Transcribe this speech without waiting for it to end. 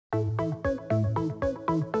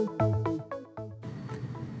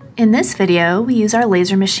In this video, we use our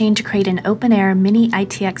laser machine to create an open-air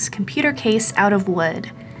Mini-ITX computer case out of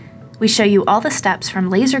wood. We show you all the steps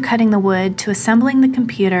from laser cutting the wood to assembling the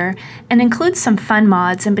computer and include some fun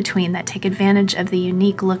mods in between that take advantage of the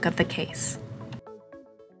unique look of the case.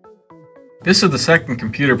 This is the second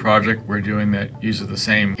computer project we're doing that uses the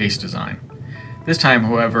same case design. This time,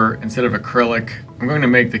 however, instead of acrylic, I'm going to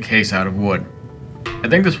make the case out of wood. I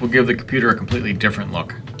think this will give the computer a completely different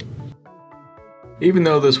look. Even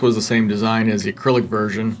though this was the same design as the acrylic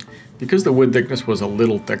version, because the wood thickness was a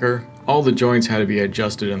little thicker, all the joints had to be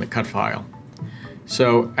adjusted in the cut file.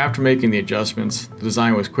 So after making the adjustments, the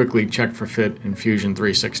design was quickly checked for fit in Fusion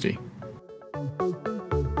 360.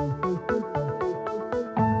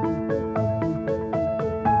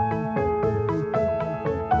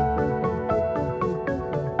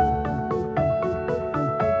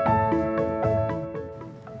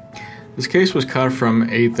 This case was cut from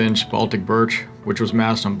 1/8" Baltic birch, which was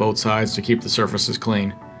masked on both sides to keep the surfaces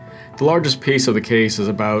clean. The largest piece of the case is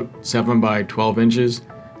about 7 by 12 inches,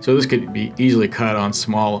 so this could be easily cut on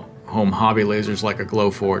small home hobby lasers like a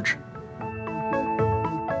glow forge.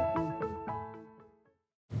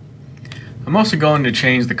 I'm also going to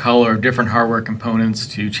change the color of different hardware components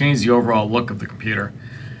to change the overall look of the computer.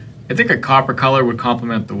 I think a copper color would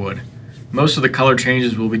complement the wood. Most of the color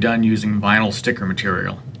changes will be done using vinyl sticker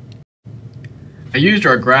material. I used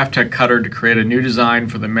our Graphtec cutter to create a new design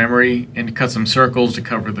for the memory and to cut some circles to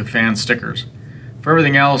cover the fan stickers. For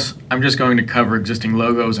everything else, I'm just going to cover existing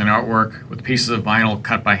logos and artwork with pieces of vinyl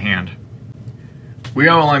cut by hand. We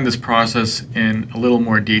outlined this process in a little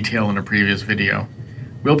more detail in a previous video.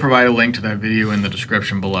 We'll provide a link to that video in the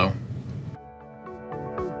description below.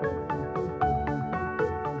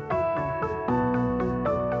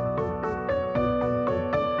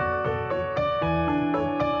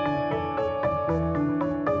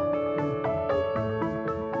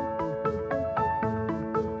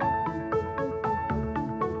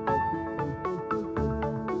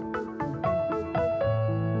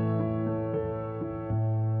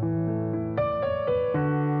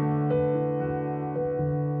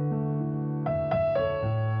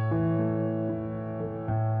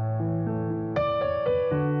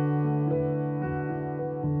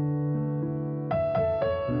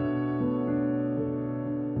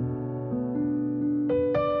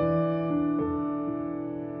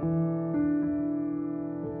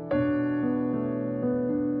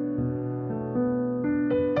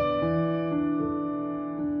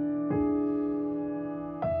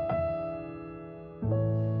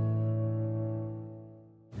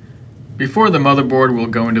 Before the motherboard will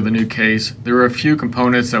go into the new case, there are a few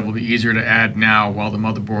components that will be easier to add now while the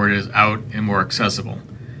motherboard is out and more accessible.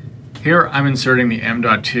 Here I'm inserting the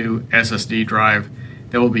M.2 SSD drive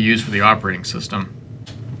that will be used for the operating system.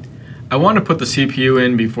 I want to put the CPU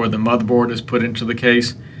in before the motherboard is put into the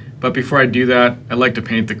case, but before I do that, I'd like to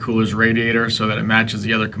paint the cooler's radiator so that it matches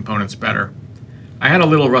the other components better. I had a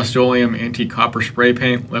little Rust-Oleum anti-copper spray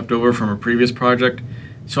paint left over from a previous project,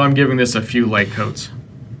 so I'm giving this a few light coats.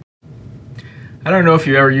 I don't know if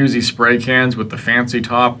you ever use these spray cans with the fancy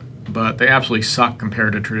top, but they absolutely suck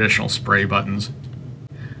compared to traditional spray buttons.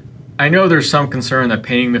 I know there's some concern that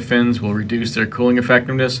painting the fins will reduce their cooling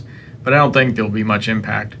effectiveness, but I don't think there'll be much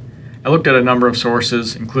impact. I looked at a number of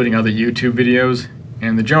sources, including other YouTube videos,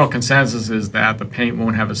 and the general consensus is that the paint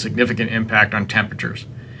won't have a significant impact on temperatures.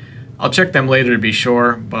 I'll check them later to be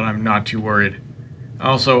sure, but I'm not too worried.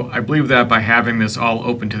 Also, I believe that by having this all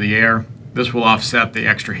open to the air, this will offset the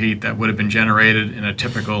extra heat that would have been generated in a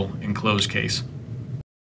typical enclosed case.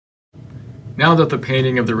 Now that the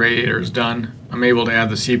painting of the radiator is done, I'm able to add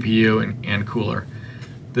the CPU and cooler.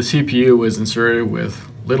 The CPU was inserted with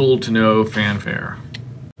little to no fanfare.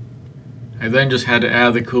 I then just had to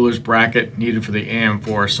add the cooler's bracket needed for the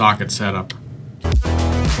AM4 socket setup.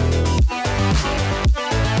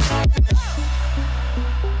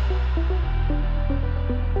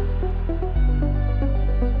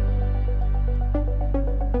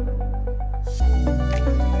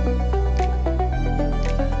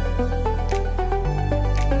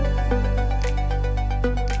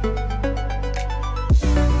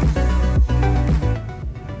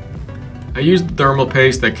 I used the thermal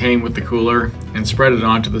paste that came with the cooler and spread it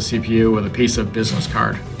onto the CPU with a piece of business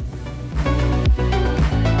card.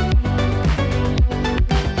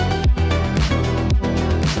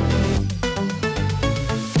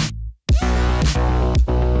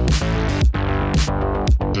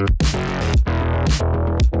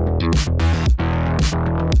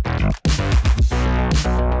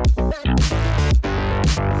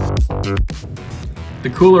 The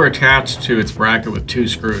cooler attached to its bracket with 2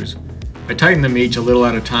 screws. I tightened them each a little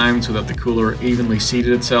at a time so that the cooler evenly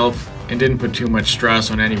seated itself and didn't put too much stress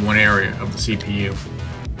on any one area of the CPU.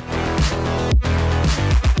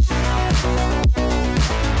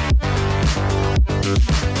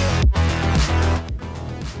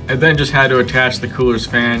 I then just had to attach the cooler's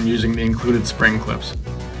fan using the included spring clips.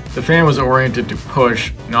 The fan was oriented to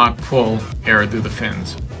push, not pull, air through the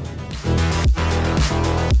fins.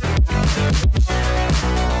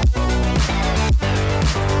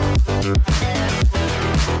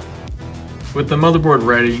 With the motherboard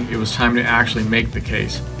ready, it was time to actually make the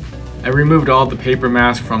case. I removed all the paper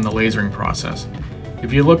mask from the lasering process.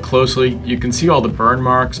 If you look closely, you can see all the burn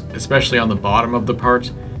marks, especially on the bottom of the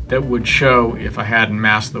parts, that would show if I hadn't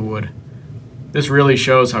masked the wood. This really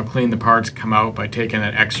shows how clean the parts come out by taking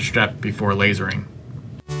that extra step before lasering.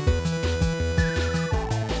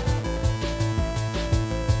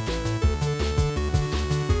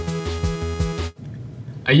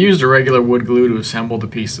 I used a regular wood glue to assemble the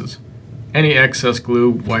pieces. Any excess glue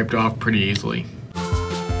wiped off pretty easily.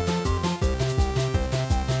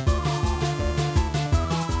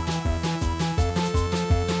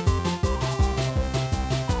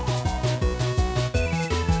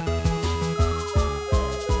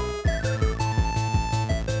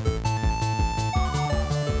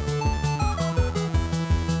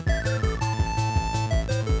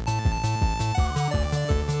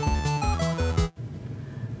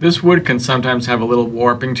 This wood can sometimes have a little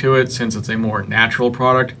warping to it since it's a more natural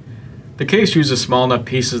product. The case uses small enough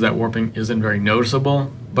pieces that warping isn't very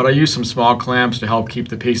noticeable, but I used some small clamps to help keep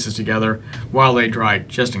the pieces together while they dried,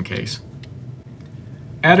 just in case.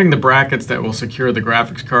 Adding the brackets that will secure the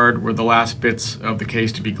graphics card were the last bits of the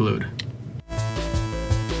case to be glued.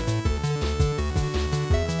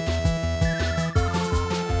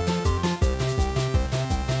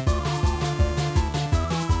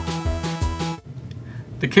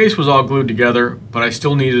 The case was all glued together, but I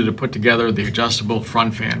still needed to put together the adjustable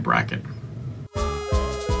front fan bracket.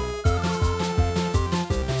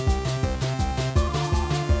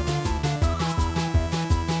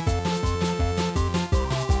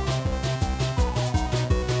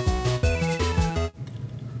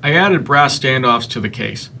 I added brass standoffs to the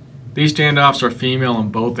case. These standoffs are female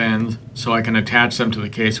on both ends, so I can attach them to the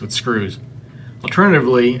case with screws.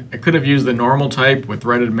 Alternatively, I could have used the normal type with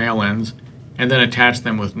threaded male ends, and then attach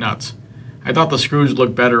them with nuts. I thought the screws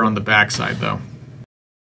looked better on the back side though.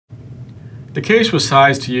 The case was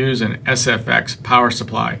sized to use an SFX power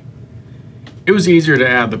supply. It was easier to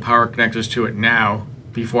add the power connectors to it now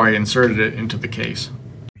before I inserted it into the case.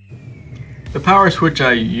 The power switch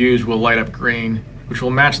I use will light up green, which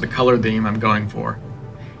will match the color theme I'm going for.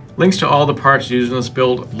 Links to all the parts used in this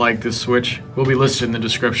build, like this switch, will be listed in the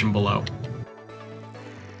description below.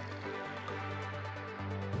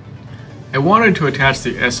 I wanted to attach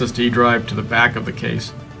the SSD drive to the back of the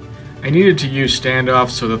case. I needed to use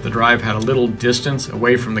standoffs so that the drive had a little distance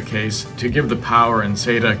away from the case to give the power and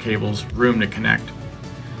SATA cables room to connect.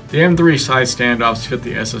 The M3 size standoffs fit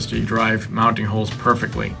the SSD drive mounting holes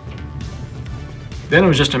perfectly. Then it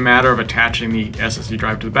was just a matter of attaching the SSD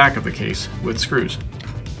drive to the back of the case with screws.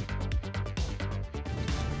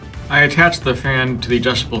 I attached the fan to the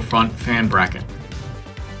adjustable front fan bracket.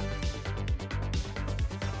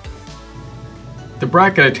 The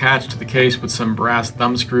bracket attached to the case with some brass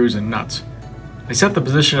thumb screws and nuts. I set the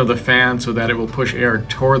position of the fan so that it will push air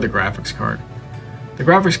toward the graphics card. The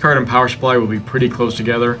graphics card and power supply will be pretty close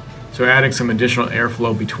together, so adding some additional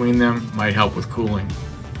airflow between them might help with cooling.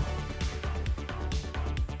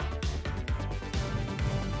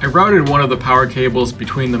 I routed one of the power cables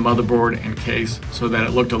between the motherboard and case so that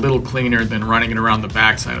it looked a little cleaner than running it around the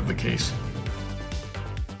backside of the case.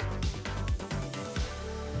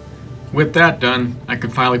 With that done, I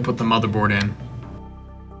could finally put the motherboard in.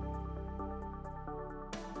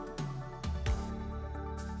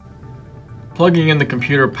 Plugging in the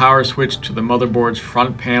computer power switch to the motherboard's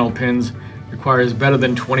front panel pins requires better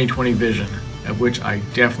than 20/20 vision, of which I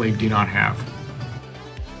definitely do not have.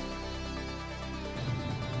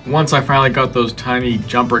 Once I finally got those tiny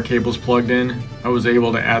jumper cables plugged in, I was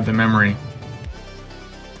able to add the memory.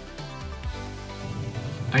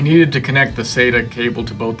 I needed to connect the SATA cable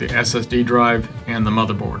to both the SSD drive and the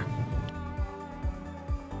motherboard.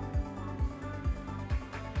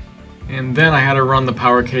 And then I had to run the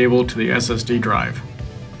power cable to the SSD drive.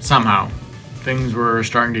 Somehow. Things were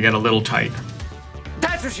starting to get a little tight.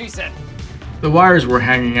 That's what she said! The wires were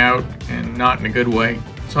hanging out, and not in a good way,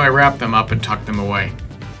 so I wrapped them up and tucked them away.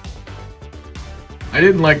 I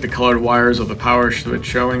didn't like the colored wires of the power switch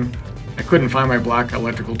showing. I couldn't find my black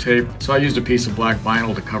electrical tape, so I used a piece of black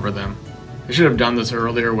vinyl to cover them. I should have done this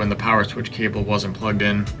earlier when the power switch cable wasn't plugged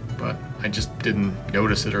in, but I just didn't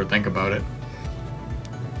notice it or think about it.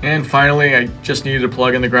 And finally, I just needed to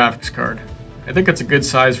plug in the graphics card. I think it's a good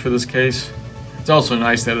size for this case. It's also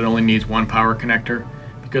nice that it only needs one power connector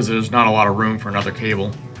because there's not a lot of room for another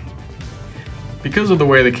cable. Because of the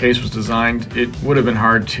way the case was designed, it would have been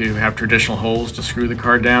hard to have traditional holes to screw the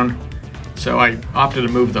card down. So I opted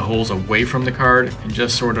to move the holes away from the card and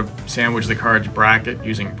just sort of sandwich the card's bracket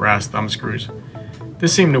using brass thumb screws.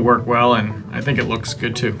 This seemed to work well, and I think it looks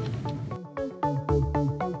good too.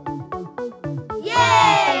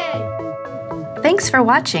 Yay! Thanks for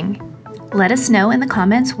watching. Let us know in the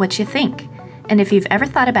comments what you think, and if you've ever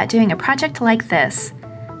thought about doing a project like this.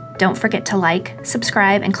 Don't forget to like,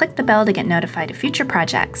 subscribe, and click the bell to get notified of future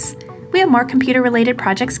projects. We have more computer-related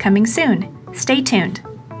projects coming soon. Stay tuned.